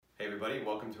Hey everybody,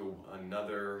 welcome to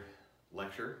another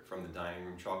lecture from the dining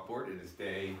room chalkboard. It is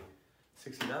day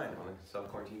 69 on the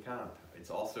self-quarantine count.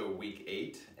 It's also week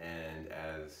 8, and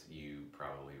as you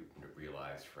probably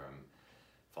realized from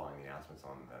following the announcements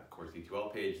on the course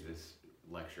D2L page, this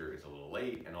lecture is a little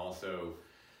late, and also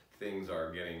things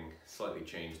are getting slightly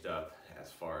changed up as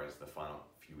far as the final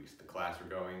few weeks of the class are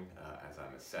going, as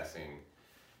I'm assessing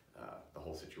the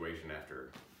whole situation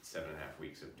after 7.5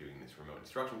 weeks of doing this remote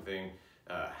instruction thing.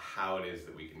 How it is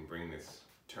that we can bring this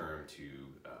term to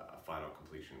a final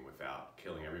completion without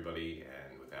killing everybody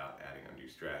and without adding undue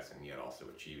stress, and yet also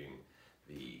achieving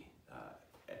the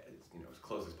as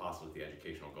close as possible to the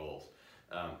educational goals.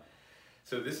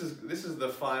 So this is the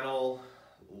final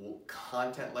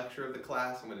content lecture of the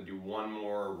class. I'm going to do one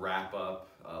more wrap-up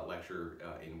lecture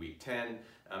in week 10.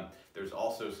 There's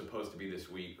also supposed to be this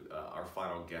week our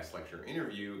final guest lecture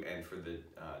interview, and for the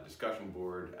discussion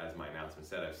board, as my announcement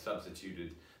said, I've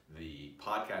substituted the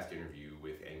podcast interview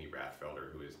with Amy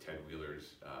Rathfelder, who is Ted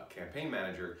Wheeler's campaign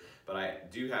manager, but I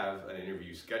do have an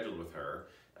interview scheduled with her.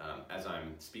 As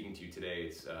I'm speaking to you today,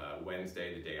 it's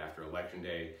Wednesday, the day after Election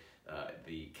Day.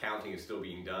 The counting is still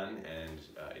being done, and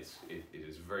it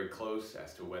is very close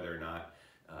as to whether or not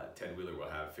Ted Wheeler will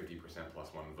have 50%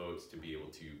 plus 1 votes to be able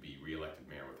to be re-elected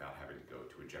mayor without having to go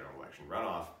to a general election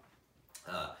runoff.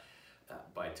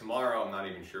 By tomorrow, I'm not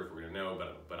even sure if we're going to know,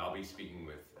 but I'll be speaking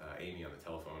with Amy on the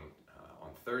telephone on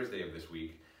Thursday of this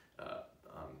week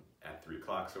at 3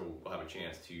 o'clock, so we'll have a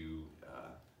chance to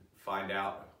find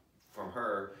out from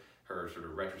her sort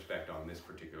of retrospect on this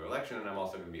particular election, and I'm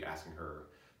also going to be asking her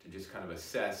to just kind of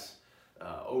assess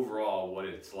overall what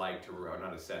it's like to, or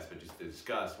not assess, but just to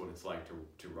discuss what it's like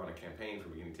to run a campaign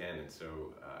from beginning to end. And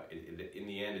so in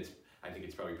the end, I think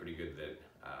it's probably pretty good that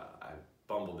I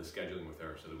bumbled the scheduling with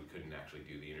her so that we couldn't actually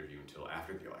do the interview until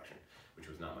after the election, which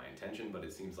was not my intention, but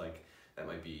it seems like that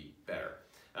might be better.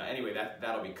 Anyway,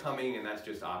 that'll be coming, and that's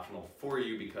just optional for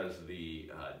you because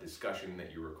the discussion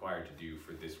that you're required to do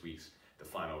for this week's, the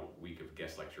final week of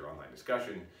guest lecture online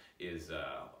discussion, is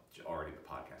already the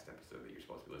podcast episode that you're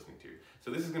supposed to be listening to. So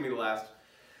this is going to be the last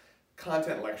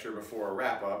content lecture before a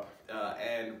wrap-up,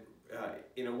 and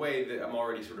in a way that I'm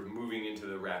already sort of moving into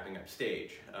the wrapping up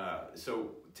stage.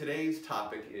 So today's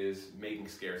topic is making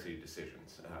scarcity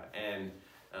decisions, and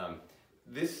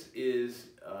this is,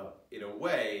 in a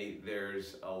way,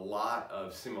 there's a lot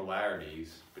of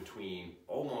similarities between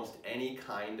almost any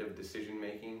kind of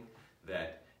decision-making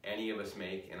that any of us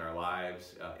make in our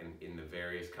lives in the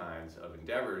various kinds of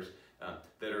endeavors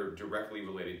that are directly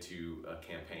related to a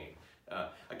campaign.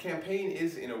 A campaign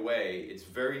is, in a way, it's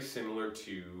very similar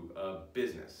to a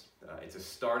business. It's a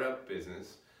startup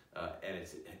business, and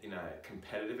it's in a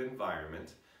competitive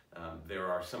environment. There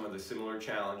are some of the similar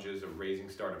challenges of raising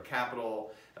startup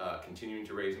capital, continuing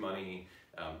to raise money,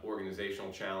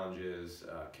 organizational challenges,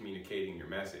 communicating your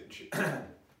message.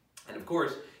 And of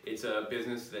course, it's a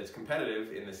business that's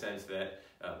competitive in the sense that,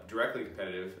 directly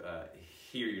competitive,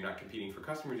 here you're not competing for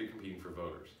customers, you're competing for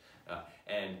voters.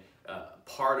 And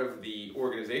part of the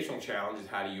organizational challenge is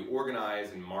how do you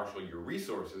organize and marshal your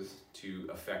resources to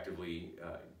effectively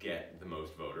get the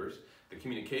most voters. The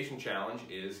communication challenge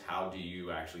is how do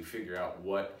you actually figure out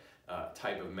what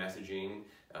type of messaging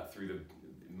through the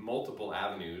multiple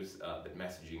avenues that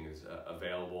messaging is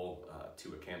available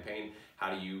to a campaign.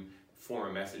 How do you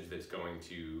form a message that's going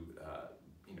to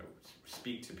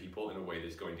speak to people in a way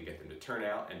that's going to get them to turn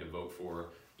out and to vote for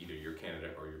either your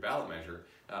candidate or your ballot measure.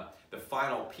 The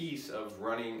final piece of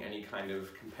running any kind of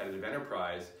competitive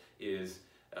enterprise is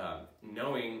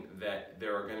knowing that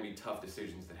there are going to be tough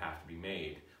decisions that have to be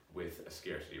made with a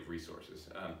scarcity of resources.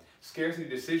 Scarcity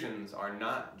decisions are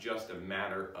not just a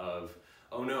matter of,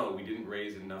 oh no, we didn't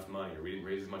raise enough money, or we didn't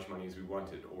raise as much money as we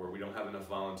wanted, or we don't have enough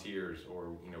volunteers,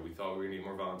 or we thought we were going to need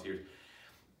more volunteers.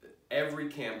 Every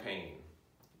campaign,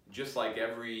 just like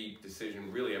every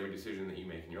decision, really every decision that you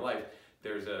make in your life,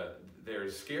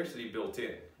 there's scarcity built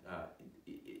in.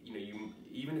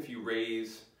 Even if you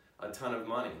raise a ton of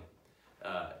money,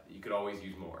 you could always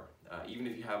use more. Even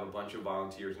if you have a bunch of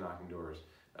volunteers knocking doors,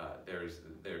 there's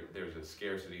a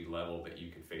scarcity level that you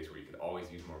can face where you could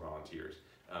always use more volunteers.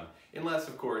 Unless,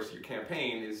 of course, your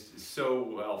campaign is so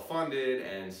well funded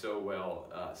and so well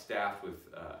staffed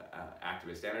with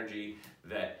activist energy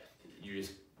that you're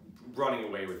just running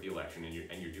away with the election and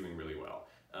you're doing really well.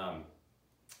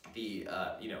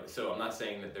 So I'm not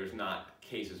saying that there's not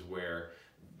cases where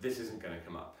this isn't going to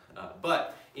come up,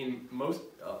 but in most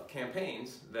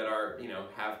campaigns that are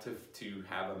have to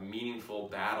have a meaningful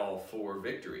battle for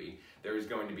victory, there is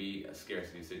going to be a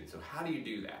scarcity decision. So how do you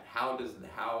do that? How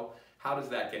does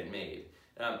that get made?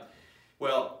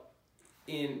 Well,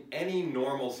 in any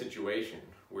normal situation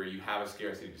where you have a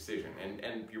scarcity decision,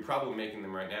 and you're probably making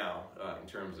them right now in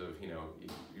terms of,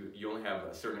 you only have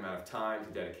a certain amount of time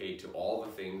to dedicate to all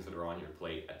the things that are on your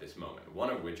plate at this moment. One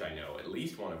of which I know, at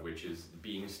least one of which, is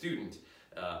being a student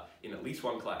in at least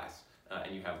one class,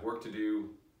 and you have work to do.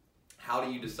 How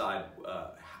do you decide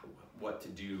what to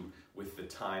do with the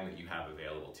time that you have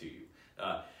available to you?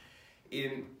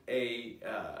 In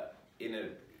an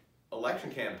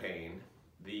election campaign,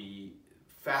 the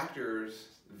factors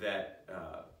that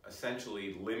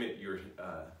essentially limit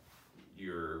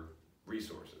your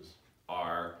resources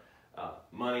are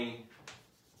money,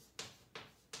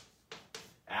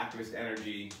 activist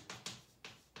energy,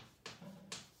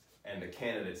 and the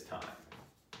candidate's time.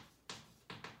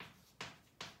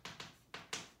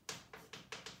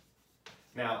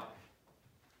 Now,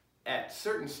 at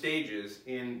certain stages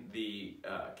in the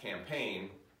campaign,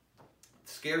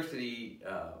 scarcity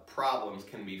problems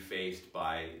can be faced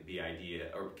by the idea,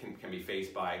 or can be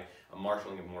faced by a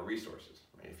marshaling of more resources.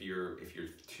 Right? If you're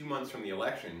 2 months from the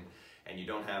election and you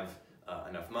don't have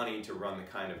enough money to run the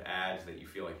kind of ads that you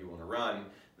feel like you want to run,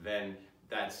 then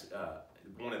that's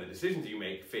one of the decisions you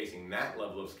make facing that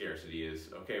level of scarcity is,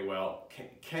 okay, well,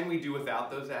 can we do without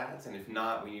those ads? And if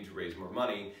not, we need to raise more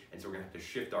money, and so we're going to have to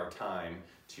shift our time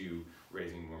to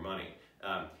raising more money.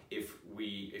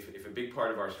 If a big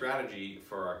part of our strategy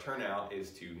for our turnout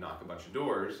is to knock a bunch of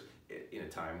doors in a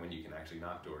time when you can actually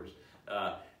knock doors,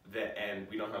 and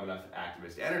we don't have enough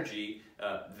activist energy,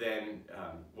 then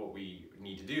what we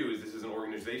need to do is, this is an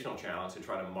organizational challenge to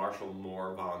try to marshal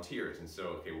more volunteers. And so,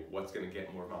 okay, what's going to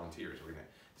get more volunteers? We're going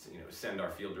to send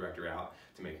our field director out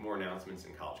to make more announcements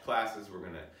in college classes. We're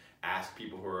going to ask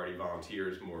people who are already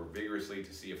volunteers more vigorously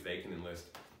to see if they can enlist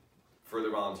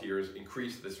further volunteers,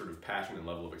 increase the sort of passion and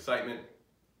level of excitement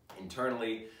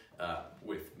internally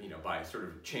by sort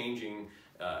of changing,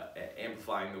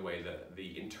 amplifying the way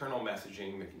the internal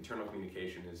messaging, the internal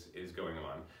communication is going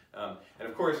on. And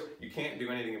of course, you can't do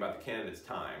anything about the candidate's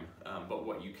time, but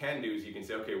what you can do is you can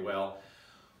say, okay, well,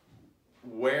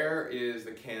 where is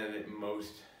the candidate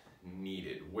most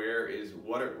needed? What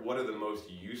are the most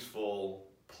useful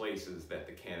places that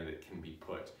the candidate can be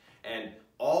put? And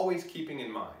always keeping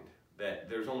in mind that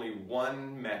there's only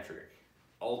one metric,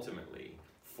 ultimately,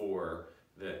 for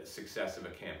the success of a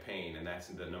campaign, and that's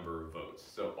the number of votes.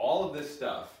 So all of this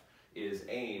stuff is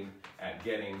aimed at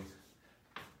getting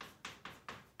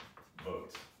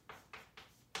votes.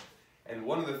 And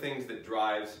one of the things that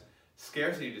drives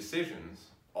scarcity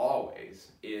decisions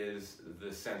always is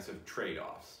the sense of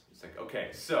trade-offs. It's like, okay,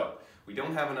 so we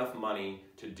don't have enough money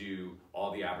to do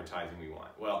all the advertising we want.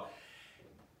 Well,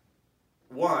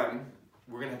 one,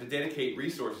 we're going to have to dedicate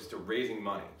resources to raising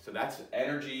money. So that's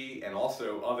energy and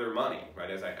also other money, right?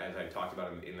 As I talked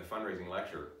about in the fundraising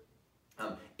lecture.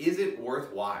 Is it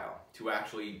worthwhile to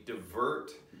actually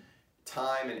divert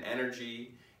time and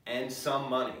energy and some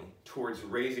money towards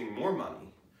raising more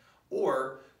money?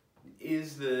 Or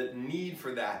is the need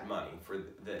for that money,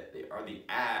 are the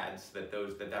ads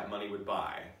that money would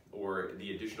buy, or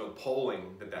the additional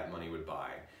polling that money would buy,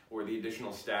 or the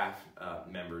additional staff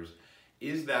members,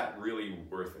 is that really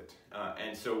worth it?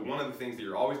 And so one of the things that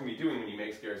you're always going to be doing when you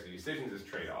make scarcity decisions is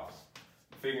trade-offs,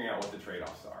 figuring out what the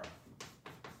trade-offs are.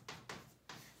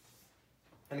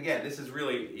 And again, this is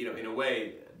really, in a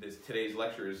way, today's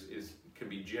lecture can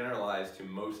be generalized to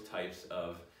most types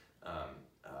of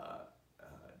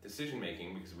decision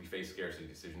making, because we face scarcity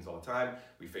decisions all the time,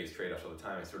 we face trade-offs all the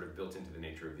time. It's sort of built into the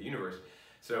nature of the universe.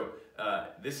 So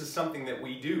this is something that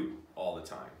we do all the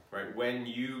time, right? When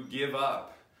you give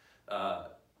up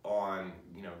on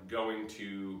going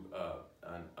to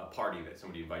a party that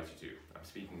somebody invites you to. I'm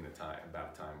speaking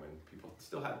about a time when people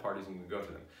still had parties and you could go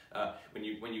to them.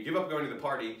 When you give up going to the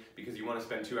party because you want to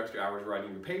spend 2 extra hours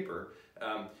writing your paper,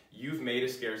 you've made a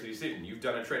scarcity decision. You've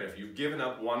done a trade-off. You've given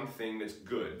up one thing that's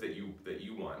good that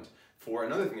you want for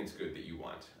another thing that's good that you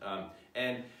want.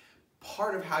 And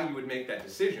part of how you would make that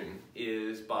decision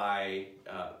is by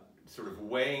sort of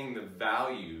weighing the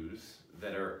values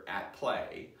that are at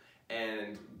play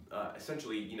and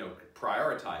essentially,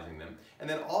 prioritizing them, and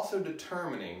then also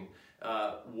determining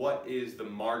what is the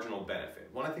marginal benefit.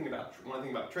 One thing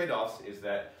about trade-offs is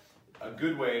that a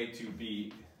good way to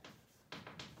be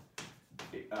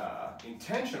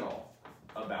intentional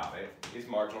about it is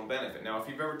marginal benefit. Now, if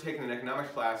you've ever taken an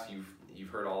economics class, you've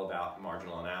heard all about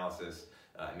marginal analysis.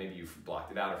 Maybe you've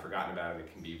blocked it out or forgotten about it.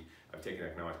 I've taken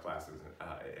economics classes,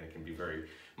 and it can be very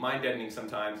mind-deadening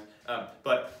sometimes.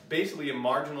 But basically, a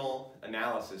marginal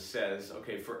analysis says,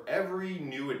 okay, for every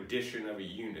new addition of a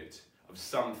unit of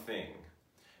something,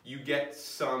 you get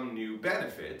some new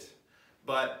benefit,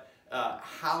 but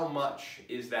how much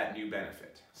is that new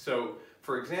benefit? So,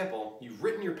 for example, you've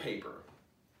written your paper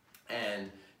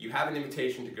and you have an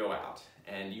invitation to go out,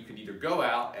 and you could either go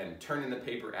out and turn in the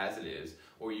paper as it is,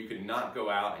 or you could not go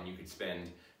out and you could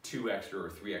spend 2 extra or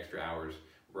 3 extra hours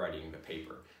writing the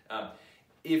paper.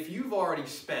 If you've already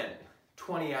spent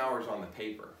 20 hours on the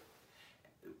paper,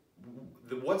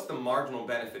 what's the marginal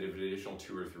benefit of an additional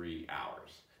 2 or 3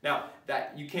 hours? Now,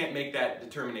 that you can't make that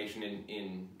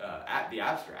determination at the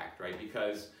abstract, right?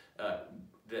 Because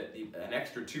an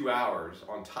extra 2 hours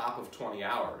on top of 20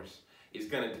 hours is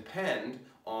going to depend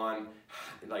on,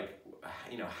 like,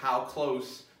 how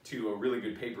close to a really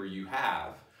good paper you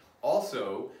have.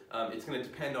 Also, it's going to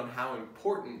depend on how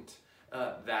important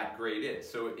that grade is.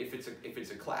 So if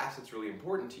it's a class that's really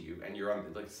important to you, and you're on,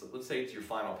 like, let's say it's your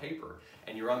final paper,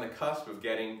 and you're on the cusp of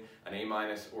getting an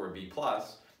A- or a B+,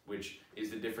 which is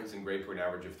the difference in grade point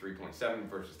average of 3.7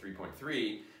 versus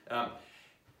 3.3,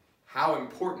 how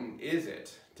important is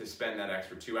it to spend that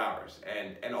extra 2 hours?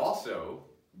 And also,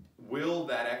 will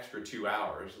that extra 2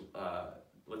 hours,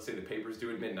 let's say the paper's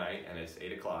due at midnight and it's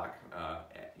 8 o'clock,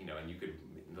 and you could,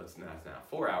 that's now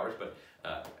 4 hours, but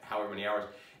however many hours,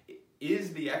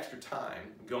 is the extra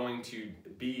time going to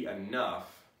be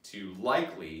enough to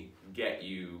likely get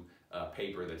you a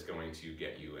paper that's going to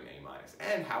get you an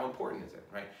A-? And how important is it,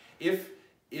 right? If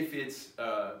it's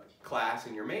a class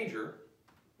in your major,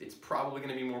 it's probably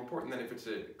going to be more important than if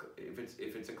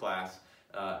it's a class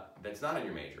that's not in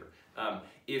your major.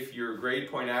 If your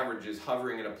grade point average is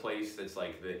hovering at a place that's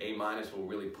like the A- will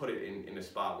really put it in a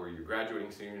spot where you're graduating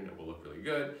soon and it will look really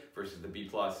good, versus the B+,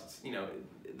 it's,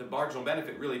 the marginal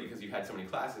benefit really, because you had so many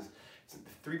classes,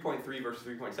 3.3 versus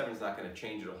 3.7 is not going to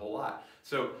change it a whole lot.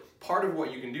 So part of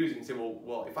what you can do is you can say,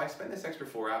 well, if I spend this extra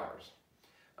 4 hours,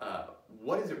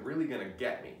 what is it really going to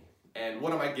get me? And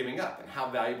what am I giving up? And how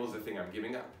valuable is the thing I'm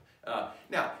giving up?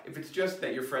 Now, if it's just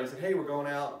that your friend said, hey, we're going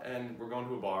out and we're going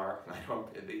to a bar,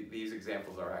 these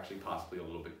examples are actually possibly a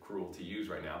little bit cruel to use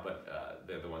right now, but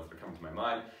they're the ones that are coming to my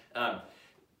mind.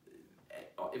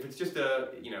 If it's just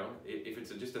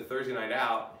just a Thursday night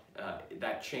out,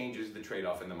 that changes the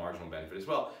trade-off and the marginal benefit as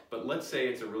well. But let's say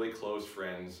it's a really close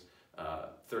friend's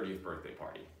 30th birthday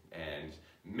party, and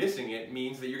missing it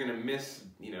means that you're going to miss,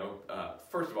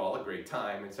 first of all, a great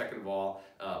time, and second of all,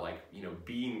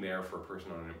 being there for a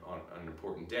person on an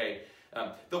important day.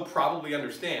 They'll probably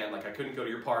understand, like, I couldn't go to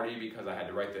your party because I had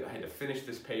to finish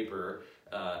this paper,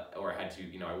 or I had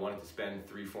to, I wanted to spend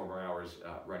 3-4 more hours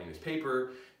writing this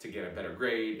paper to get a better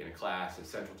grade in a class that's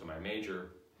central to my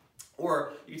major.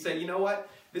 Or you could say, you know what,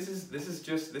 this is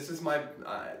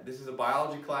a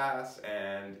biology class,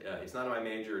 and it's not in my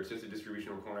major, it's just a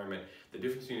distribution requirement. The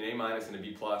difference between an A- and a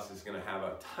B+ is going to have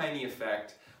a tiny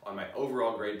effect on my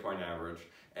overall grade point average,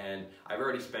 and I've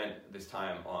already spent this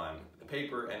time on the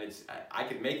paper, and I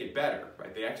could make it better,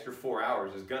 right? The extra 4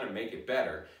 hours is going to make it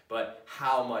better, but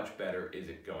how much better is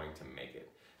it going to make it?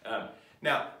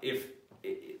 Now, if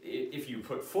you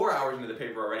put 4 hours into the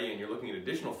paper already and you're looking at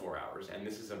additional 4 hours, and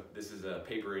this is a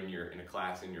paper in a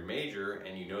class in your major,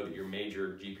 and you know that your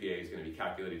major GPA is going to be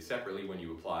calculated separately when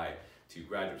you apply to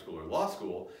graduate school or law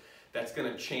school, that's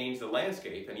going to change the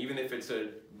landscape. And even if it's a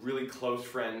really close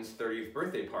friend's 30th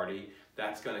birthday party,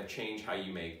 that's going to change how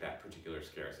you make that particular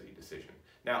scarcity decision.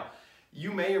 Now,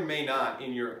 you may or may not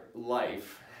in your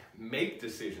life make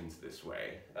decisions this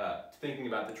way, thinking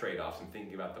about the trade-offs and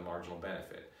thinking about the marginal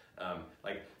benefit.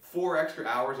 Like 4 extra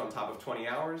hours on top of 20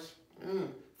 hours,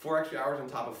 4 extra hours on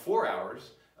top of 4 hours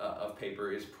of paper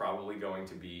is probably going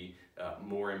to be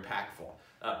more impactful.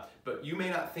 But you may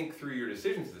not think through your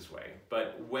decisions this way,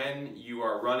 but when you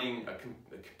are running a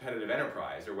competitive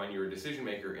enterprise, or when you're a decision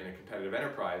maker in a competitive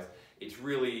enterprise, it's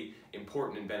really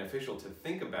important and beneficial to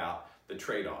think about the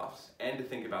trade-offs and to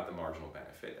think about the marginal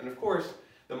benefit. And of course,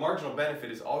 the marginal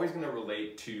benefit is always going to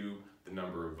relate to the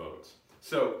number of votes.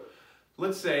 So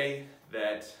let's say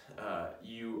that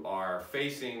you are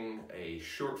facing a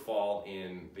shortfall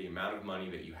in the amount of money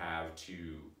that you have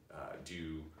to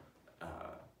do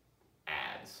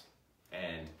ads,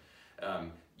 and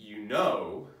you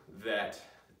know that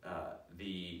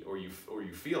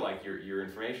you feel like your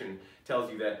information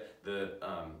tells you that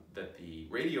the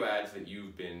radio ads that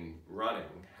you've been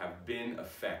running have been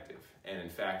effective, and in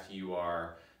fact you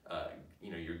are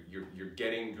you're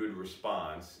getting good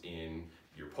response in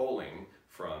your polling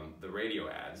from the radio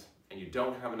ads, and you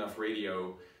don't have enough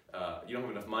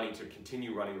money to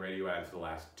continue running radio ads for the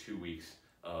last 2 weeks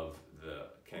of the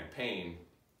campaign,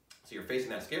 so you're facing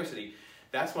that scarcity.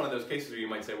 That's one of those cases where you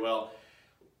might say, well,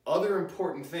 other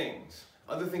things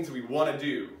that we want to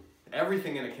do,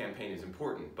 everything in a campaign is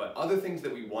important, but other things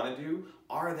that we want to do,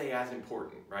 are they as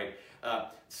important, right?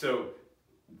 So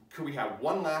could we have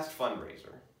one last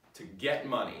fundraiser to get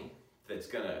money that's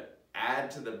going to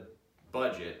add to the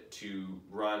budget to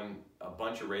run a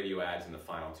bunch of radio ads in the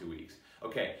final 2 weeks?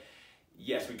 Okay,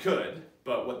 yes, we could,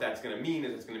 but what that's going to mean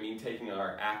is it's going to mean taking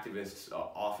our activists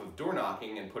off of door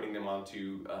knocking and putting them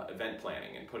onto event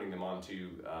planning and putting them onto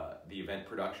the event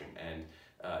production, and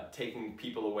taking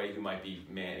people away who might be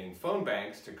manning phone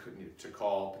banks to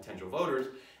call potential voters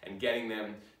and getting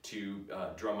them to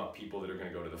drum up people that are going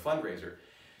to go to the fundraiser.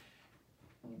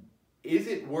 Is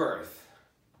it worth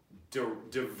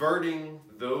diverting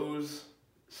those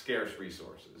scarce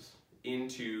resources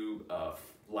into a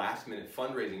last-minute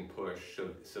fundraising push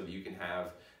so that you can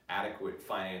have adequate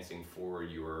financing for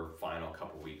your final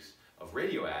couple weeks of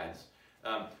radio ads,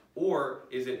 or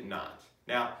is it not?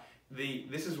 Now,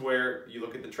 this is where you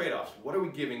look at the trade-offs. What are we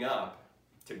giving up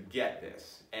to get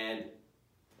this? And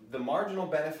the marginal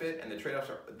benefit and the trade-offs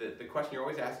are, the question you're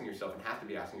always asking yourself and have to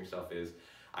be asking yourself is,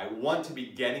 I want to be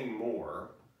getting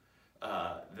more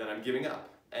than I'm giving up.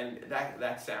 And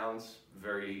that sounds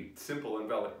very simple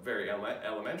and very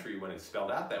elementary when it's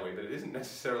spelled out that way, but it isn't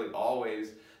necessarily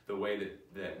always the way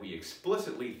that we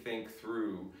explicitly think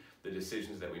through the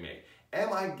decisions that we make.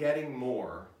 Am I getting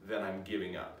more than I'm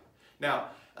giving up? Now,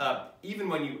 even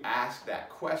when you ask that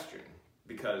question,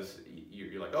 because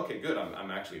you're like, okay, good,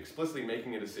 I'm actually explicitly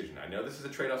making a decision. I know this is a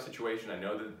trade-off situation. I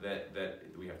know that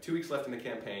we have 2 weeks left in the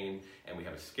campaign, and we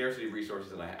have a scarcity of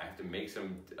resources, and I have to make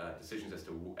some decisions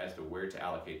as to where to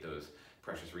allocate those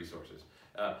precious resources.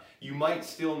 You might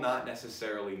still not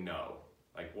necessarily know.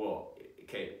 Like, well,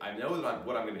 okay, I know that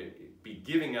what I'm going to be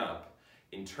giving up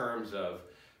in terms of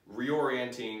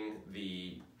reorienting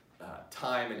the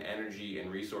time and energy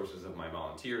and resources of my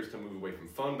volunteers to move away from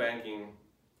phone banking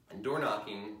and door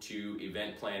knocking to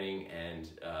event planning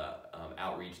and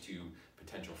outreach to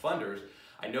potential funders.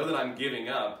 I know that I'm giving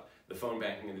up the phone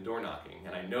banking and the door knocking,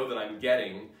 and I know that I'm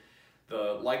getting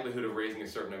the likelihood of raising a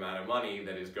certain amount of money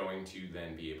that is going to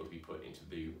then be able to be put into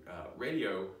the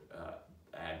radio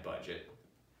ad budget.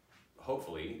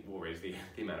 Hopefully we'll raise the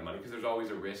amount of money, because there's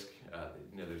always a risk.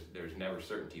 There's never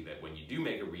certainty that when you do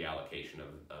make a reallocation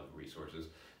of resources,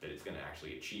 that it's going to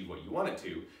actually achieve what you want it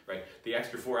to, right? The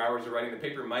extra 4 hours of writing the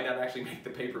paper might not actually make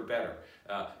the paper better.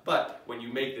 But when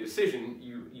you make the decision,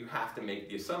 you have to make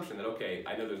the assumption that, okay,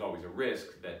 I know there's always a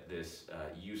risk that this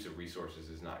use of resources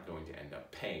is not going to end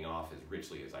up paying off as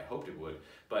richly as I hoped it would,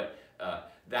 but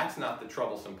that's not the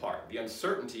troublesome part. The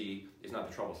uncertainty is not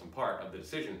the troublesome part of the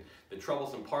decision. The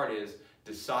troublesome part is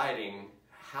deciding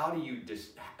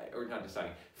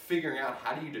figuring out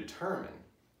how do you determine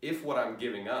if what I'm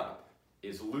giving up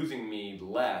is losing me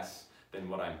less than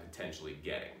what I'm potentially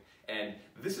getting. And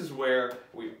this is where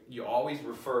you always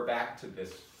refer back to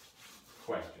this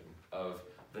question of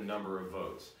the number of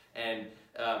votes. And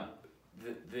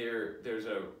there's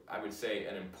I would say,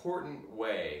 an important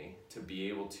way to be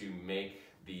able to make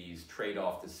these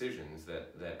trade-off decisions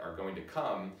that are going to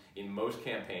come in most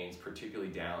campaigns,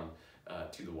 particularly down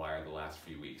to the wire the last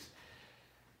few weeks.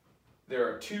 There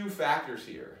are 2 factors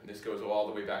here, and this goes all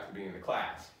the way back to the beginning of the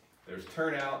class. There's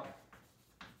turnout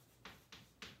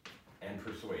and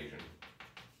persuasion.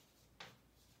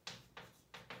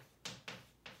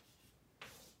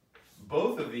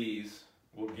 Both of these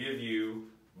will give you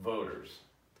voters.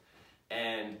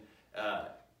 And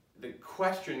the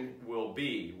question will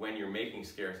be, when you're making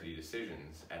scarcity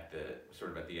decisions at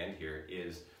the end here,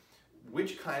 is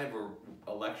which kind of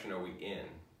election are we in?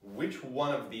 Which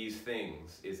one of these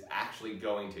things is actually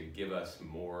going to give us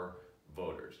more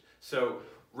voters? So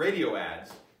radio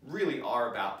ads really are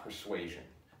about persuasion.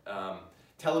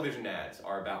 Television ads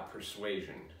are about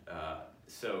persuasion.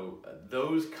 So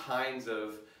those kinds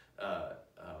of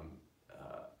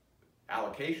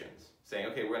allocations, saying,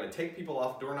 okay, we're going to take people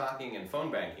off door knocking and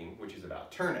phone banking, which is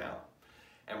about turnout,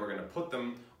 and we're going to put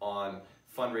them on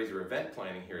fundraiser event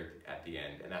planning here at the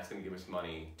end, and that's going to give us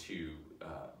money to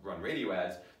run radio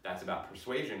ads. That's about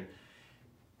persuasion.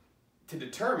 To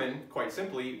determine, quite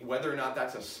simply, whether or not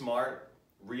that's a smart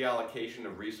reallocation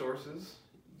of resources,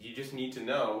 you just need to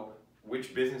know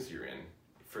which business you're in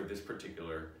for this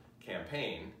particular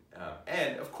campaign.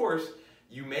 And of course,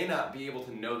 you may not be able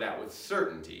to know that with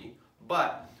certainty,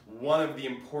 but one of the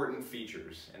important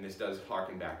features, and this does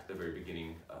harken back to the very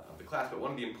beginning of the class, but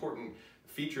one of the important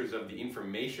features of the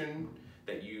information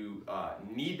that you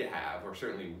need to have, or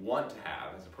certainly want to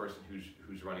have as a person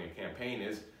who's running a campaign,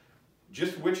 is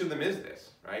just which of them is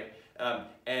this, right?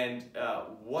 And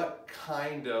what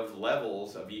kind of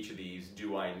levels of each of these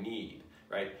do I need,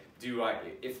 right?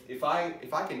 If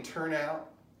I can turn out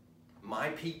my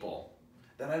people,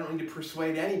 then I don't need to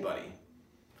persuade anybody.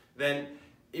 Then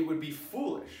it would be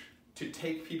foolish to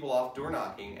take people off door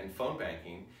knocking and phone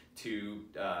banking to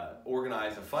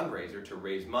organize a fundraiser to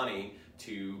raise money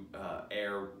to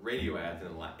air radio ads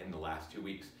in the last 2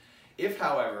 weeks. If,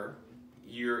 however,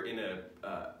 you're in an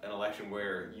election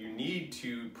where you need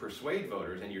to persuade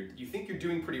voters and you think you're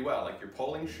doing pretty well, like your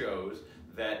polling shows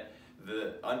that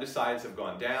the undecideds have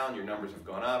gone down, your numbers have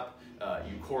gone up,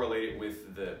 you correlate it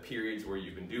with the periods where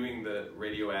you've been doing the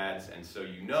radio ads, and so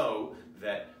you know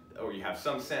that, or you have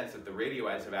some sense that the radio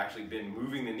ads have actually been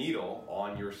moving the needle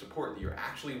on your support, that you're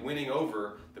actually winning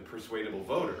over the persuadable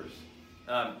voters.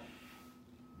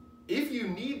 If you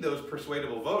need those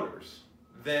persuadable voters,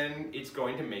 then it's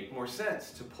going to make more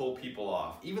sense to pull people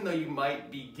off, even though you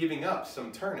might be giving up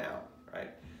some turnout,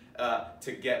 right,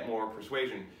 to get more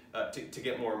persuasion, to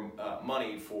get more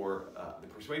money for the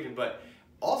persuasion. But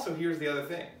also, here's the other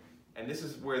thing, and this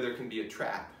is where there can be a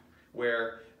trap,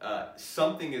 where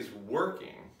something is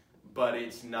working, but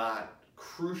it's not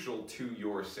crucial to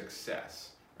your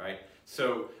success, right?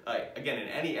 So again, in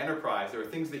any enterprise, there are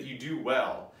things that you do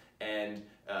well, and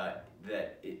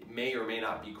that it may or may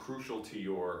not be crucial to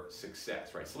your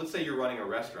success, right? So let's say you're running a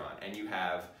restaurant and you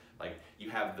have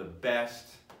the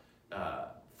best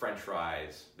French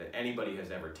fries that anybody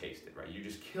has ever tasted, right? You're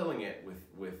just killing it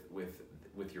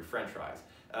with your French fries.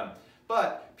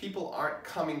 But people aren't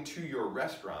coming to your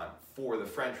restaurant for the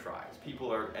French fries.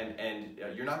 People are, and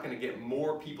you're not going to get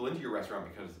more people into your restaurant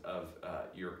because of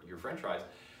your French fries.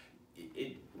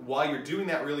 While you're doing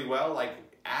that really well, like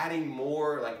adding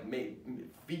more, like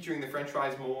featuring the French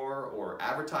fries more or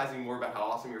advertising more about how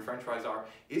awesome your French fries are,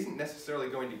 isn't necessarily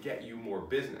going to get you more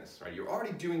business, right? You're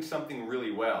already doing something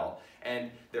really well, and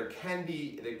it can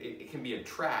be a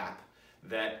trap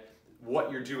that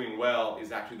what you're doing well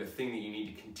is actually the thing that you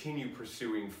need to continue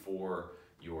pursuing for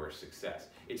your success.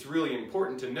 It's really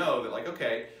important to know that, like,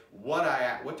 okay, what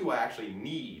do I actually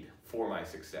need for my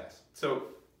success? So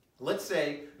let's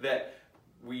say that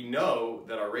we know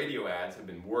that our radio ads have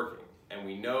been working, and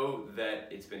we know that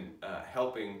it's been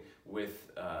helping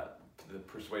with the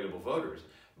persuadable voters,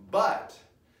 but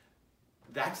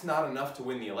that's not enough to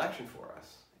win the election for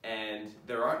us, and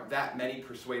there aren't that many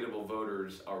persuadable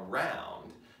voters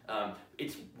around.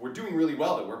 We're doing really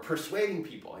well, that we're persuading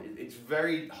people. It's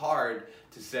very hard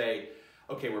to say,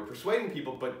 okay, we're persuading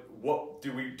people, but what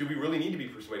do we really need to be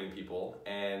persuading people?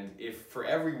 And if for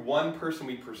every one person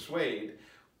we persuade,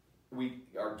 we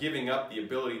are giving up the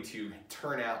ability to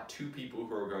turn out 2 people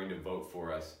who are going to vote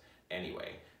for us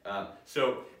anyway.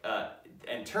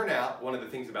 And turnout, one of the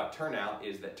things about turnout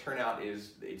is that turnout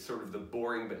it's sort of the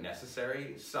boring but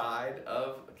necessary side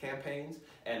of campaigns,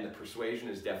 and the persuasion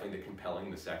is definitely the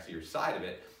compelling, the sexier side of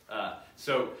it.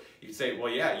 So you could say, well,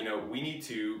 yeah, we need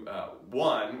to,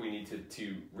 we need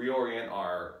to reorient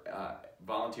our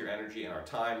volunteer energy and our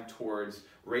time towards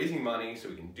raising money so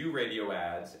we can do radio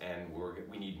ads, and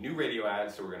we need new radio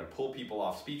ads, so we're going to pull people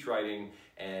off speech writing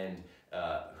and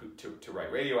to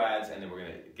write radio ads, and then we're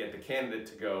going to get the candidate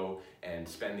to go and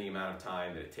spend the amount of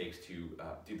time that it takes to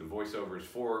do the voiceovers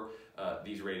for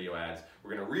these radio ads.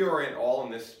 We're going to reorient all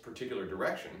in this particular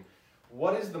direction.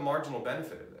 What is the marginal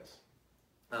benefit of this?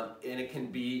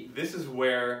 And this is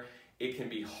where it can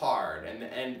be hard,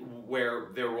 and where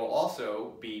there will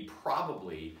also be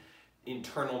probably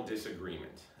internal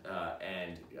disagreement.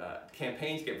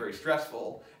 Campaigns get very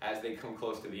stressful as they come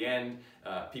close to the end.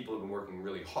 People have been working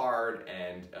really hard,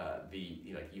 and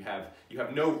you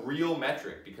have no real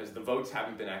metric because the votes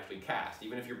haven't been actually cast.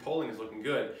 Even if your polling is looking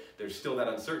good, there's still that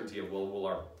uncertainty of,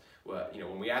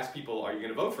 when we ask people, are you going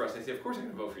to vote for us? They say, of course I'm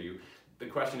going to vote for you. The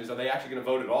question is, are they actually going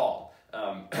to vote at all?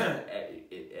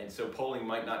 And so polling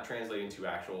might not translate into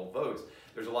actual votes.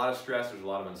 There's a lot of stress, there's a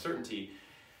lot of uncertainty.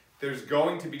 There's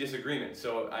going to be disagreement.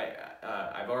 So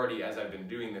I've already, as I've been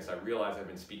doing this, I realize I've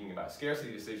been speaking about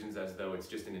scarcity decisions as though it's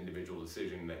just an individual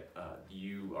decision that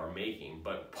you are making.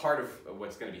 But part of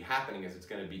what's going to be happening is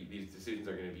these decisions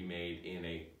are going to be made in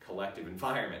a collective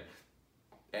environment,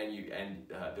 and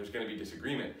there's going to be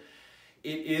disagreement.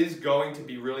 It is going to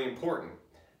be really important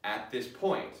at this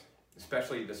point,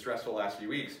 especially the stressful last few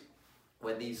weeks,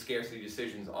 when these scarcity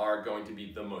decisions are going to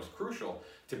be the most crucial,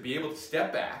 to be able to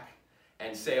step back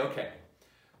and say, okay,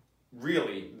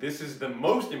 really, this is the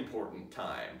most important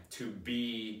time to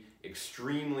be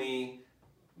extremely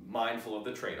mindful of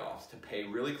the trade-offs, to pay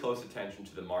really close attention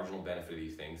to the marginal benefit of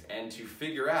these things, and to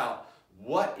figure out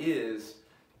what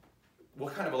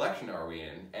kind of election are we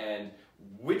in, and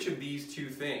which of these 2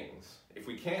 things, if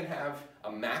we can't have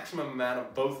a maximum amount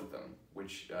of both of them,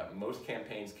 which most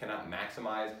campaigns cannot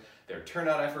maximize their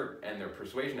turnout effort and their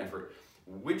persuasion effort,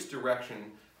 Which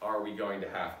direction are we going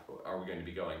to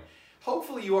be going?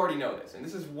 Hopefully you already know this, and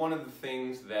this is one of the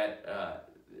things that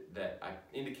that I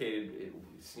indicated,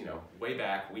 way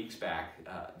back, weeks back,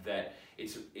 that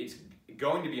it's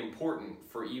going to be important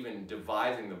for even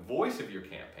devising the voice of your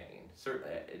campaign,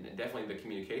 certainly, and definitely the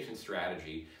communication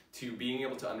strategy, to being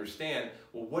able to understand,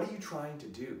 well, what are you trying to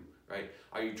do, right?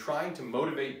 Are you trying to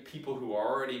motivate people who are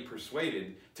already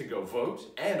persuaded to go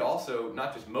vote, and also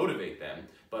not just motivate them,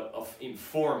 but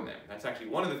inform them? That's actually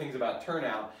one of the things about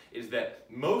turnout, is that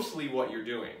mostly what you're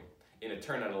doing in a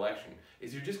turnout election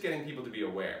is you're just getting people to be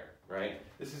aware, right?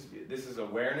 This is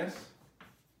awareness,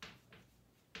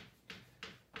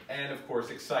 and of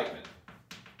course excitement.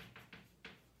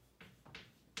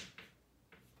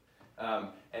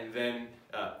 And then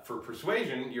for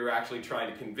persuasion, you're actually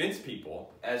trying to convince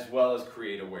people as well as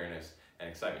create awareness and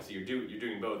excitement. So you're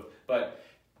doing both. But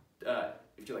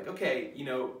if you're like, okay,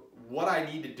 what I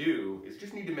need to do is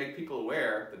just need to make people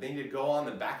aware that they need to go on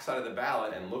the backside of the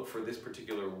ballot and look for this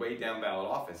particular way down ballot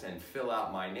office and fill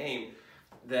out my name,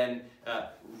 then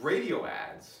radio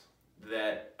ads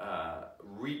that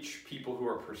reach people who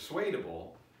are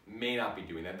persuadable may not be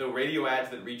doing that. Though radio ads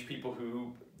that reach people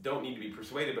who don't need to be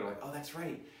persuaded, but are like, oh, that's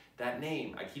right, that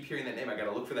name, I keep hearing that name, I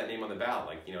gotta look for that name on the ballot.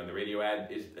 Like, and the radio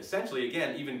ad is essentially,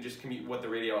 again, even just what the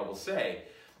radio ad will say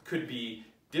could be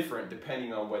different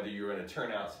depending on whether you're in a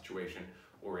turnout situation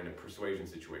or in a persuasion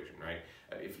situation, right?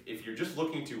 If you're just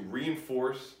looking to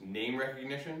reinforce name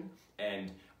recognition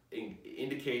and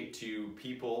indicate to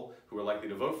people who are likely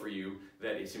to vote for you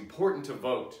that it's important to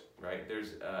vote, right?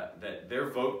 That their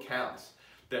vote counts.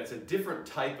 That's a different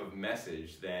type of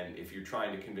message than if you're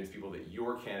trying to convince people that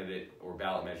your candidate or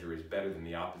ballot measure is better than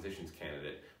the opposition's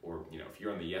candidate, or if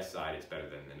you're on the yes side, it's better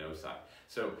than the no side.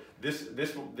 So this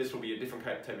will be a different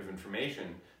type of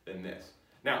information than this.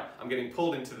 Now, I'm getting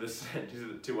pulled into this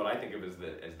to what I think of as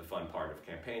the fun part of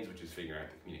campaigns, which is figuring out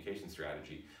the communication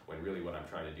strategy, when really what I'm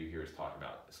trying to do here is talk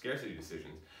about scarcity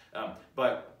decisions.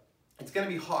 But it's going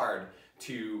to be hard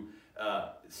to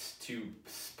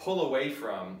pull away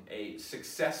from a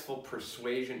successful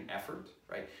persuasion effort,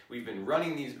 right? We've been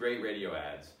running these great radio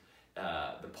ads.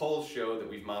 The polls show that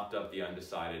we've mopped up the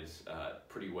undecideds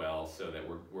pretty well, so that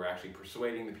we're actually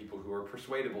persuading the people who are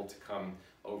persuadable to come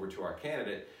over to our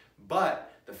candidate.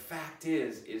 But the fact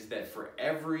is that for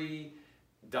every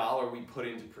dollar we put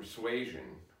into persuasion,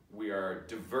 we are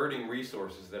diverting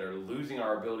resources that are losing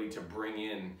our ability to bring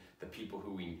in the people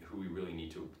who we really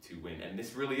need to win. And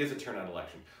this really is a turnout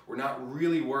election. We're not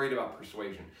really worried about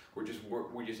persuasion. We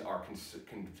just are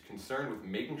concerned with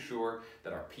making sure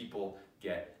that our people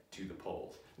get to the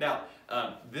polls. Now,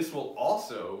 this will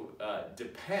also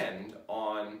depend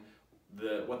on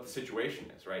what the situation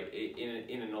is, right?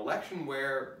 In an election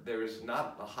where there's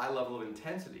not a high level of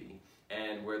intensity,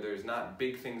 and where there's not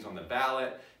big things on the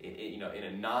ballot, in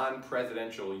a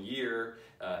non-presidential year,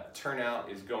 turnout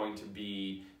is going to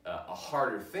be a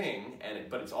harder thing,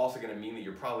 but it's also going to mean that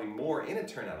you're probably more in a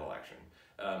turnout election.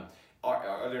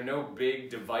 Are there no big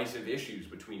divisive issues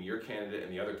between your candidate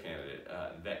and the other candidate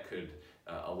that could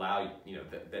allow,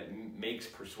 that makes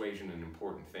persuasion an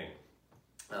important thing?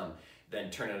 Then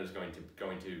turnout is going to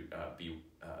be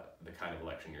the kind of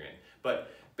election you're in.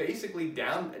 But basically,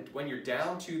 when you're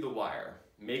down to the wire,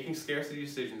 making scarcity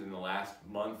decisions in the last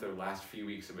month or last few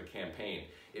weeks of a campaign,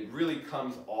 it really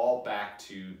comes all back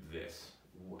to this.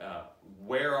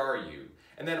 Where are you?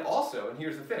 And then also, and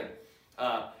here's the thing,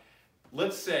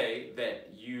 let's say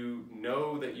that you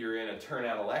know that you're in a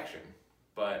turnout election,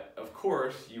 but of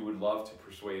course you would love to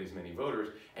persuade as many voters,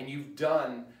 and you've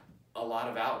done a lot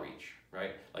of outreach,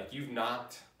 right? Like, you've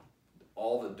knocked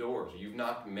all the doors, you've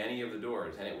knocked many of the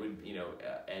doors, and it would,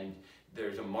 and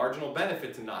there's a marginal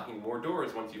benefit to knocking more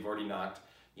doors once you've already knocked,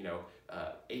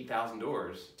 8,000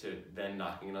 doors, to then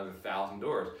knocking another 1,000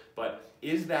 doors. But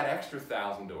is that extra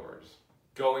 1,000 doors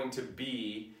going to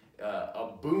be a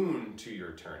boon to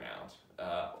your turnout?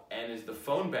 And is the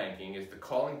phone banking, is the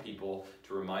calling people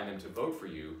to remind them to vote for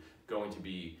you, going to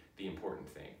be the important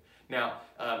thing? Now,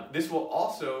 this will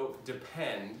also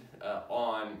depend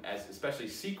on, especially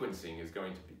sequencing is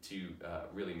going to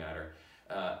really matter.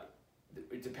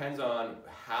 It depends on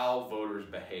how voters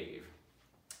behave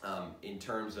in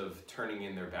terms of turning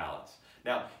in their ballots.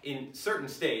 Now, in certain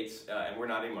states, and we're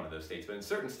not in one of those states, but in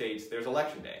certain states, there's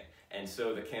election day. And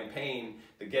so the campaign,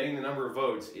 getting the number of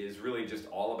votes, is really just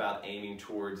all about aiming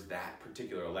towards that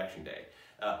particular election day.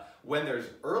 When there's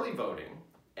early voting,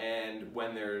 and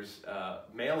when there's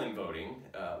mail-in voting,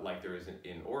 like there is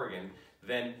in Oregon,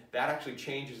 then that actually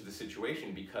changes the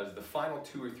situation, because the final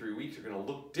 2 or 3 weeks are going to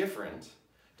look different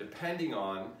depending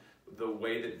on the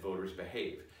way that voters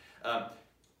behave.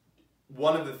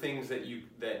 one of the things that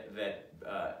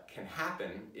can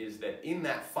happen is that in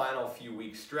that final few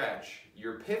week stretch,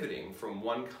 you're pivoting from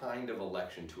one kind of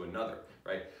election to another,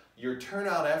 right? Your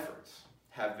turnout efforts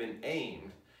have been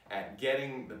aimed at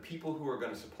getting the people who are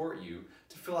going to support you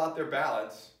to fill out their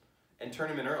ballots and turn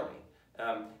them in early.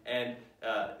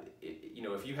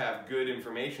 If you have good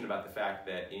information about the fact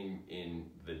that in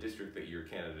the district that your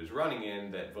candidate is running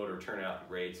in, that voter turnout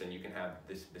rates, and you can have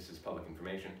this is public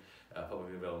information,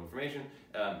 publicly available information,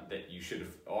 that you should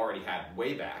have already had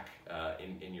way back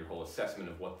in your whole assessment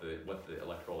of what the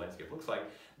electoral landscape looks like,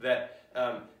 that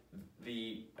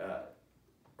the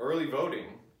early voting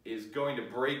is going to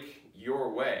break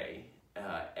your way,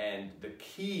 and the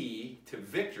key to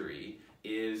victory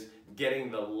is getting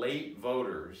the late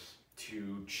voters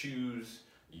to choose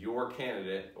your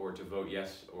candidate or to vote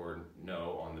yes or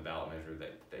no on the ballot measure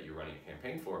that you're running a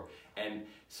campaign for, and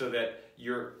so that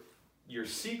your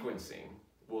sequencing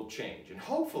will change. And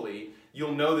hopefully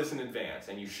you'll know this in advance,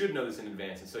 and you should know this in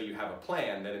advance, and so you have a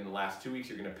plan that in the last 2 weeks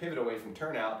you're going to pivot away from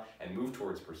turnout and move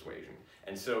towards persuasion.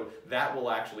 And so that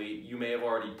will actually, you may have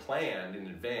already planned in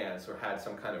advance or had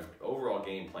some kind of overall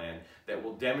game plan that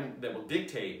will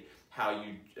dictate how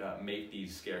you make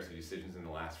these scarcity decisions in the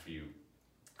last few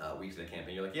weeks of the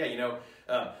campaign. You're like, yeah,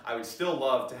 I would still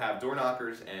love to have door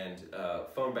knockers and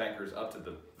phone bankers up to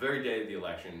the very day of the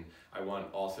election. I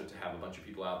want also to have a bunch of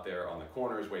people out there on the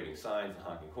corners waving signs and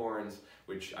honking horns,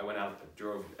 which I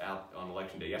drove out on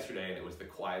election day yesterday, and it was the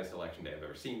quietest election day I've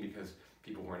ever seen because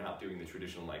people weren't out doing the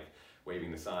traditional, like,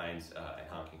 waving the signs and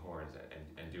honking horns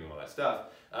and doing all that stuff.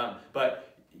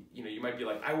 But you might be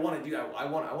like, I want to do that. I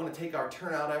want to take our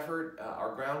turnout effort,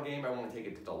 our ground game. I want to take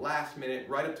it to the last minute,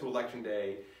 right up to election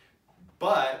day.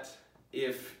 But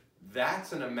if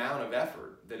that's an amount of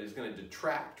effort that is going to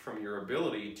detract from your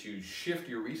ability to shift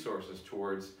your resources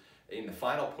towards, in the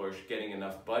final push, getting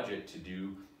enough budget to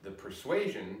do the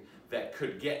persuasion that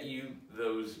could get you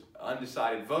those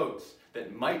undecided votes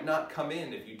that might not come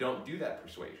in if you don't do that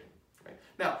persuasion. Right?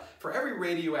 Now, for every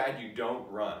radio ad you don't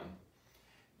run,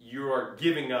 you are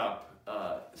giving up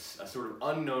a sort of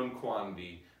unknown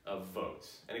quantity of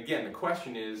votes. And again, the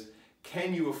question is,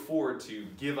 can you afford to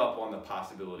give up on the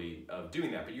possibility of doing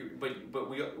that?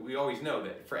 But we always know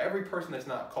that for every person that's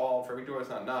not called, for every door that's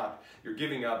not knocked, you're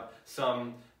giving up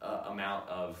some amount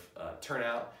of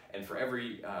turnout. And for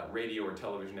every radio or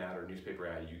television ad or newspaper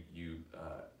ad you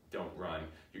don't run,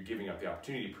 you're giving up the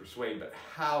opportunity to persuade. But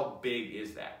how big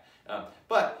is that?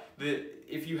 But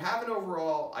if you have an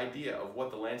overall idea of what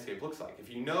the landscape looks like,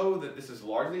 if you know that this is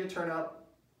largely a turnout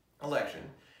election,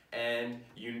 and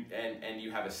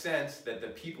you have a sense that the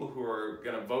people who are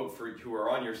going to vote for, who are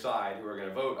on your side, who are going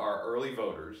to vote, are early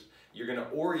voters, you're going to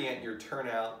orient your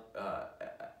turnout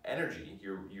energy,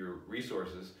 your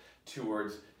resources,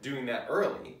 towards doing that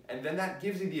early, and then that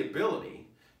gives you the ability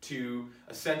to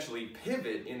essentially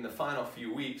pivot in the final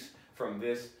few weeks from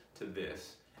this to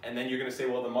this. And then you're going to say,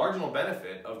 well, the marginal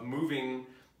benefit of moving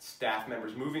staff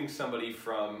members, moving somebody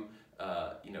from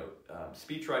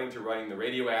speech writing to writing the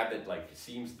radio ad that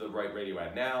seems the right radio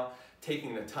ad now,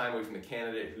 taking the time away from the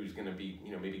candidate who's going to be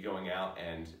maybe going out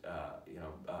and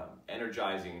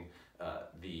energizing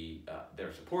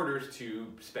their supporters, to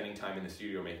spending time in the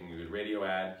studio making a good radio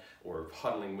ad, or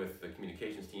huddling with the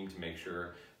communications team to make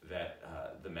sure that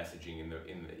the messaging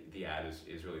in the ad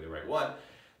is really the right one.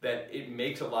 That it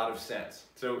makes a lot of sense.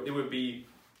 So it would be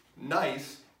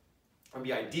nice, it would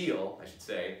be ideal, I should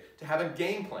say, to have a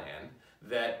game plan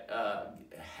that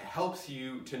helps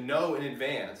you to know in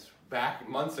advance, back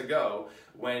months ago,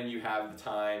 when you have the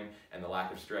time and the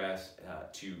lack of stress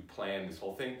to plan this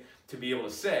whole thing, to be able to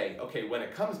say, okay, when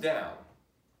it comes down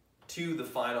to the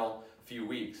final few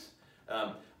weeks,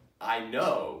 I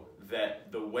know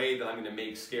that the way that I'm going to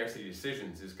make scarcity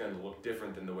decisions is going to look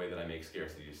different than the way that I make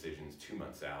scarcity decisions 2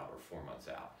 months out or 4 months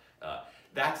out.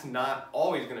 That's not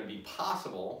always going to be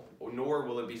possible, nor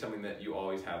will it be something that you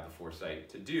always have the foresight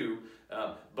to do,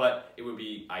 but it would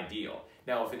be ideal.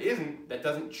 Now, if it isn't, that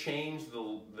doesn't change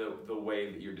the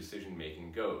way that your decision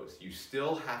making goes. You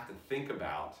still have to think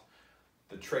about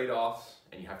the trade-offs,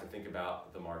 and you have to think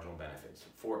about the marginal benefits.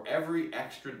 For every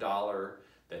extra dollar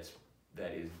that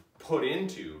is put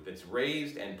into, that's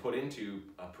raised and put into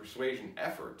a persuasion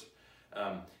effort,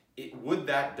 would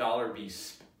that dollar be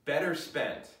better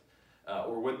spent,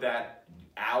 or would that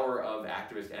hour of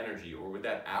activist energy, or would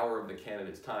that hour of the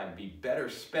candidate's time be better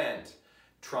spent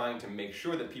trying to make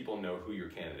sure that people know who your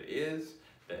candidate is,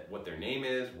 that what their name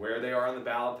is, where they are on the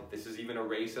ballot, that this is even a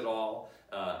race at all,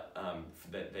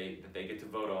 that they get to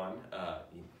vote on.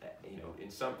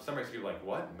 In some races, people are like,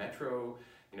 what, Metro?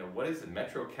 What is the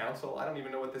Metro Council? I don't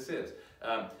even know what this is.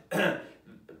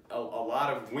 a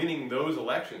lot of winning those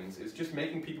elections is just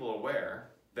making people aware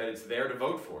that it's there to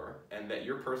vote for, and that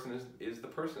your person is the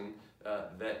person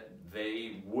that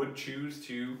they would choose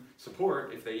to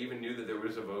support if they even knew that there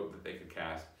was a vote that they could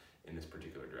cast in this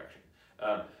particular direction.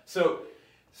 So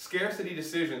scarcity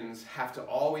decisions have to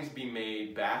always be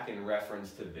made back in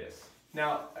reference to this.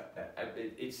 Now,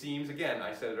 it seems, again,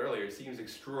 I said it earlier, it seems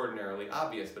extraordinarily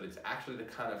obvious, but it's actually the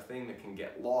kind of thing that can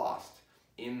get lost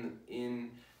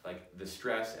in like the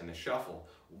stress and the shuffle.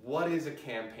 What is a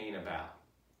campaign about?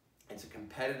 It's a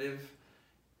competitive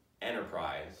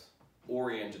enterprise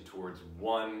oriented towards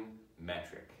one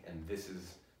metric, and this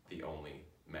is the only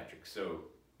metric. So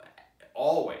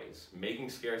always making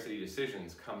scarcity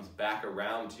decisions comes back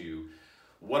around to,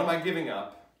 what am I giving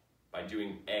up by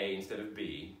doing A instead of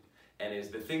B? And is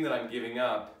the thing that I'm giving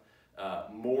up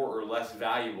more or less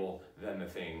valuable than the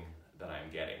thing that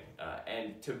I'm getting?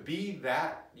 And to be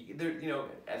that, you know,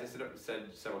 as I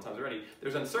said several times already,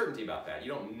 there's uncertainty about that.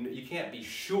 You can't be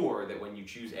sure that when you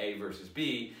choose A versus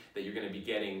B that you're going to be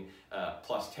getting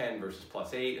plus 10 versus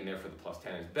plus 8, and therefore the plus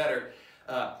 10 is better.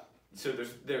 So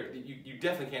you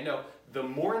definitely can't know. The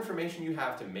more information you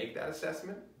have to make that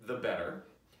assessment, the better.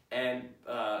 And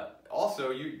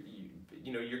also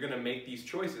you know, you're going to make these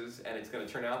choices, and it's going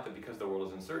to turn out that because the world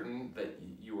is uncertain that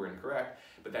you were incorrect.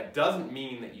 But that doesn't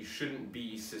mean that you shouldn't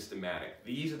be systematic.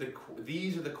 These are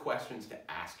the questions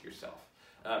to ask yourself.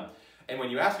 And when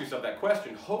you ask yourself that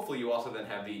question, hopefully you also then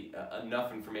have the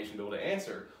enough information to be able to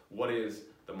answer what is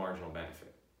the marginal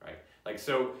benefit, right? Like,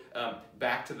 so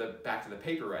back to the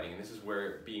paper writing, and this is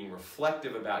where being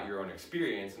reflective about your own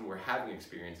experience and where having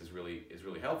experience is really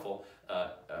helpful.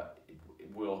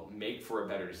 Will make for a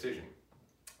better decision.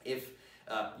 If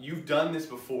you've done this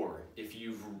before, if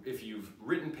you've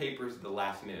written papers at the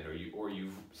last minute, or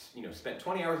you've spent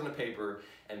 20 hours on a paper,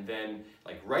 and then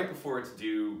like right before it's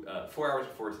due, 4 hours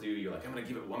before it's due, you're like, I'm gonna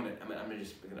give it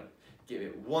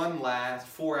one last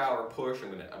 4-hour push. I'm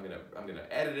gonna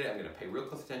edit it. I'm gonna pay real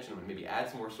close attention. I'm gonna maybe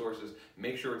add some more sources,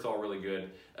 make sure it's all really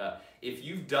good. If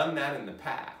you've done that in the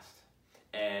past,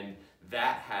 and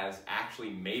that has actually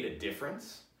made a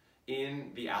difference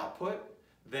in the output,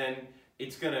 then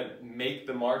it's going to make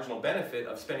the marginal benefit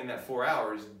of spending that 4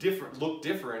 hours look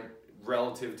different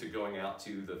relative to going out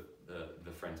to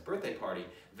the friend's birthday party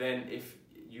than if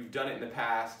you've done it in the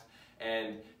past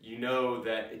and you know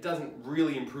that it doesn't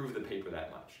really improve the paper that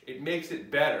much. It makes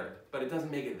it better, but it doesn't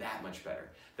make it that much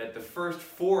better. That the first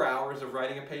 4 hours of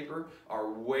writing a paper are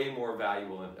way more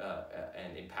valuable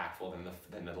and impactful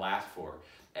than the last 4.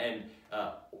 And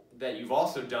that you've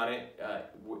also done it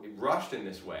rushed in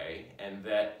this way, and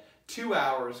that 2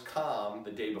 hours calm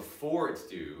the day before it's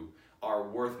due are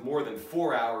worth more than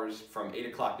 4 hours from 8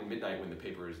 o'clock to midnight when the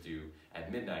paper is due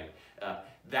at midnight.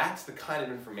 That's the kind of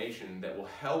information that will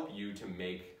help you to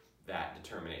make that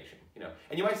determination. You know,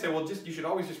 and you might say, well, you should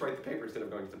always just write the paper instead of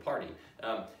going to the party.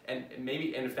 And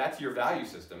if that's your value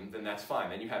system, then that's fine.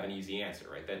 Then you have an easy answer,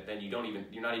 right? Then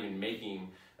you're not even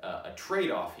making a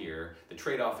trade-off here. The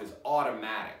trade-off is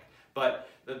automatic. But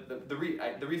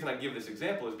the reason I give this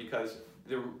example is because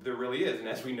there really is, and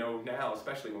as we know now,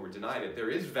 especially when we're denied it, there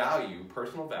is value,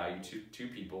 personal value to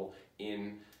people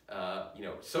in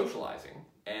socializing,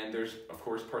 and there's of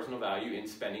course personal value in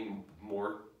spending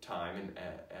more time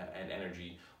and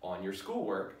energy on your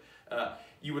schoolwork.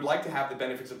 You would like to have the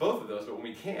benefits of both of those, but when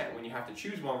we can't, when you have to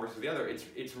choose one versus the other,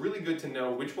 it's really good to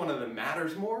know which one of them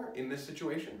matters more in this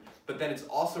situation. But then it's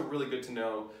also really good to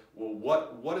know, well,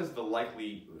 what is the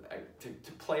likely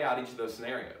to play out each of those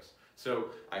scenarios.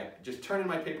 So I just turned in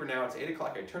my paper now. It's 8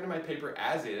 o'clock. I turned in my paper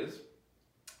as is,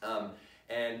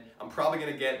 and I'm probably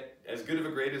going to get as good of a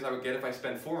grade as I would get if I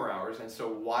spend 4 more hours. And so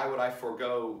why would I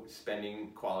forego spending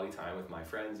quality time with my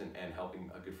friends and helping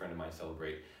a good friend of mine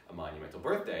celebrate a monumental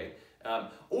birthday?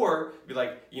 Or be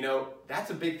like,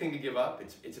 that's a big thing to give up.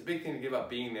 It's a big thing to give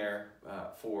up being there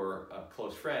for a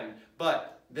close friend.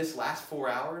 But this last 4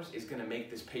 hours is going to make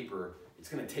this paper. It's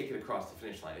going to take it across the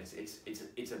finish line.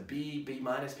 It's a B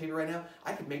minus paper right now.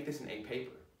 I could make this an A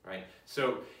paper, right?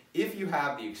 So if you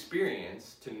have the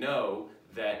experience to know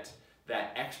that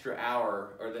extra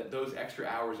hour, or those extra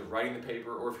hours of writing the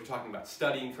paper, or if you're talking about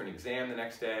studying for an exam the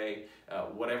next day,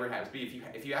 whatever it has to be,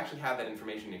 if you actually have that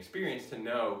information and experience to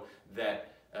know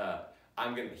that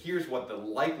here's what the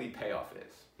likely payoff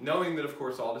is. Knowing that, of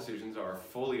course, all decisions are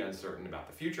fully uncertain about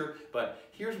the future, but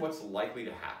here's what's likely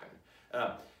to happen.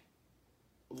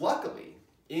 Luckily,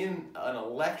 in an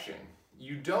election,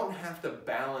 you don't have to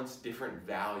balance different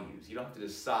values. You don't have to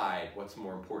decide what's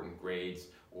more important, grades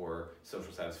or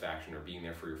social satisfaction or being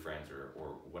there for your friends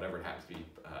or whatever it happens to be.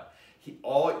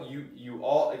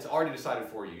 It's already decided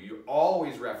for you. You're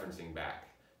always referencing back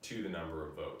to the number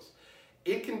of votes.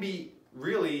 It can be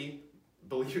really,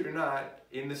 believe it or not,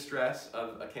 in the stress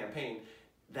of a campaign,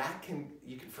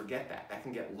 you can forget that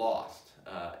can get lost.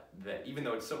 That even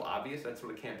though it's so obvious, that's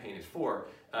what a campaign is for.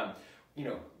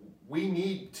 We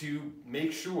need to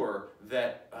make sure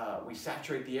that we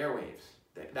saturate the airwaves.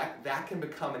 That can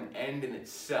become an end in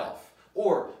itself.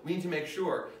 Or we need to make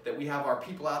sure that we have our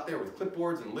people out there with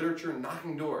clipboards and literature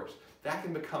knocking doors. That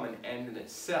can become an end in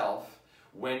itself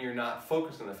when you're not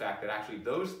focused on the fact that actually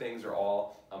those things are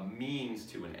all a means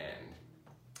to an end.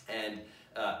 And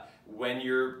when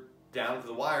you're down to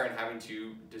the wire and having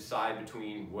to decide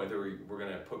between whether we're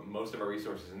going to put most of our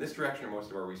resources in this direction or most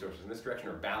of our resources in this direction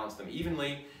or balance them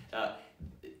evenly,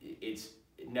 it's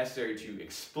necessary to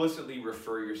explicitly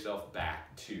refer yourself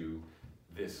back to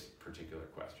this particular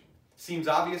question. Seems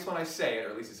obvious when I say it, or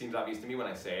at least it seems obvious to me when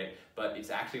I say it, but it's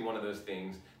actually one of those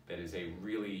things that is a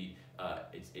really,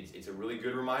 it's a really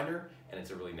good reminder, and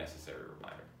it's a really necessary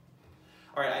reminder.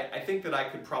 All right, I think that I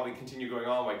could probably continue going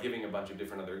on by giving a bunch of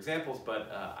different other examples,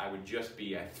 but I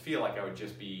feel like I would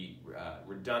just be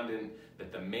redundant,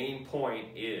 that the main point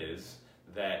is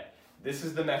that this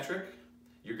is the metric.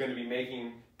 You're going to be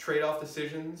making trade-off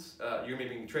decisions. You're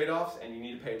making trade-offs, and you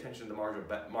need to pay attention to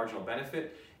the marginal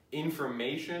benefit.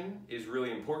 Information is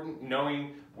really important,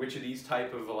 knowing which of these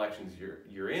type of elections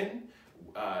you're in,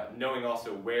 knowing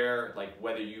also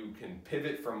whether you can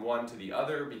pivot from one to the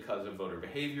other because of voter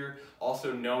behavior,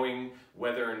 also knowing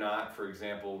whether or not, for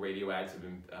example, radio ads have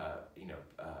been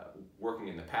working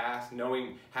in the past,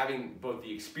 having both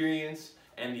the experience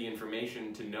and the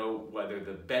information to know whether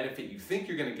the benefit you think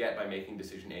you're going to get by making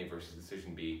decision A versus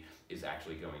decision B is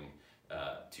actually going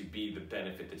to be the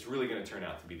benefit that's really going to turn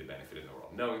out to be the benefit in the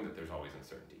world, knowing that there's always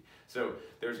uncertainty. So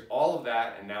there's all of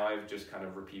that, and now I've just kind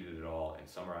of repeated it all and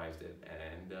summarized it,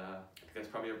 and I think that's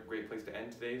probably a great place to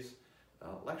end today's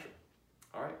lecture.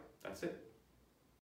 All right, that's it.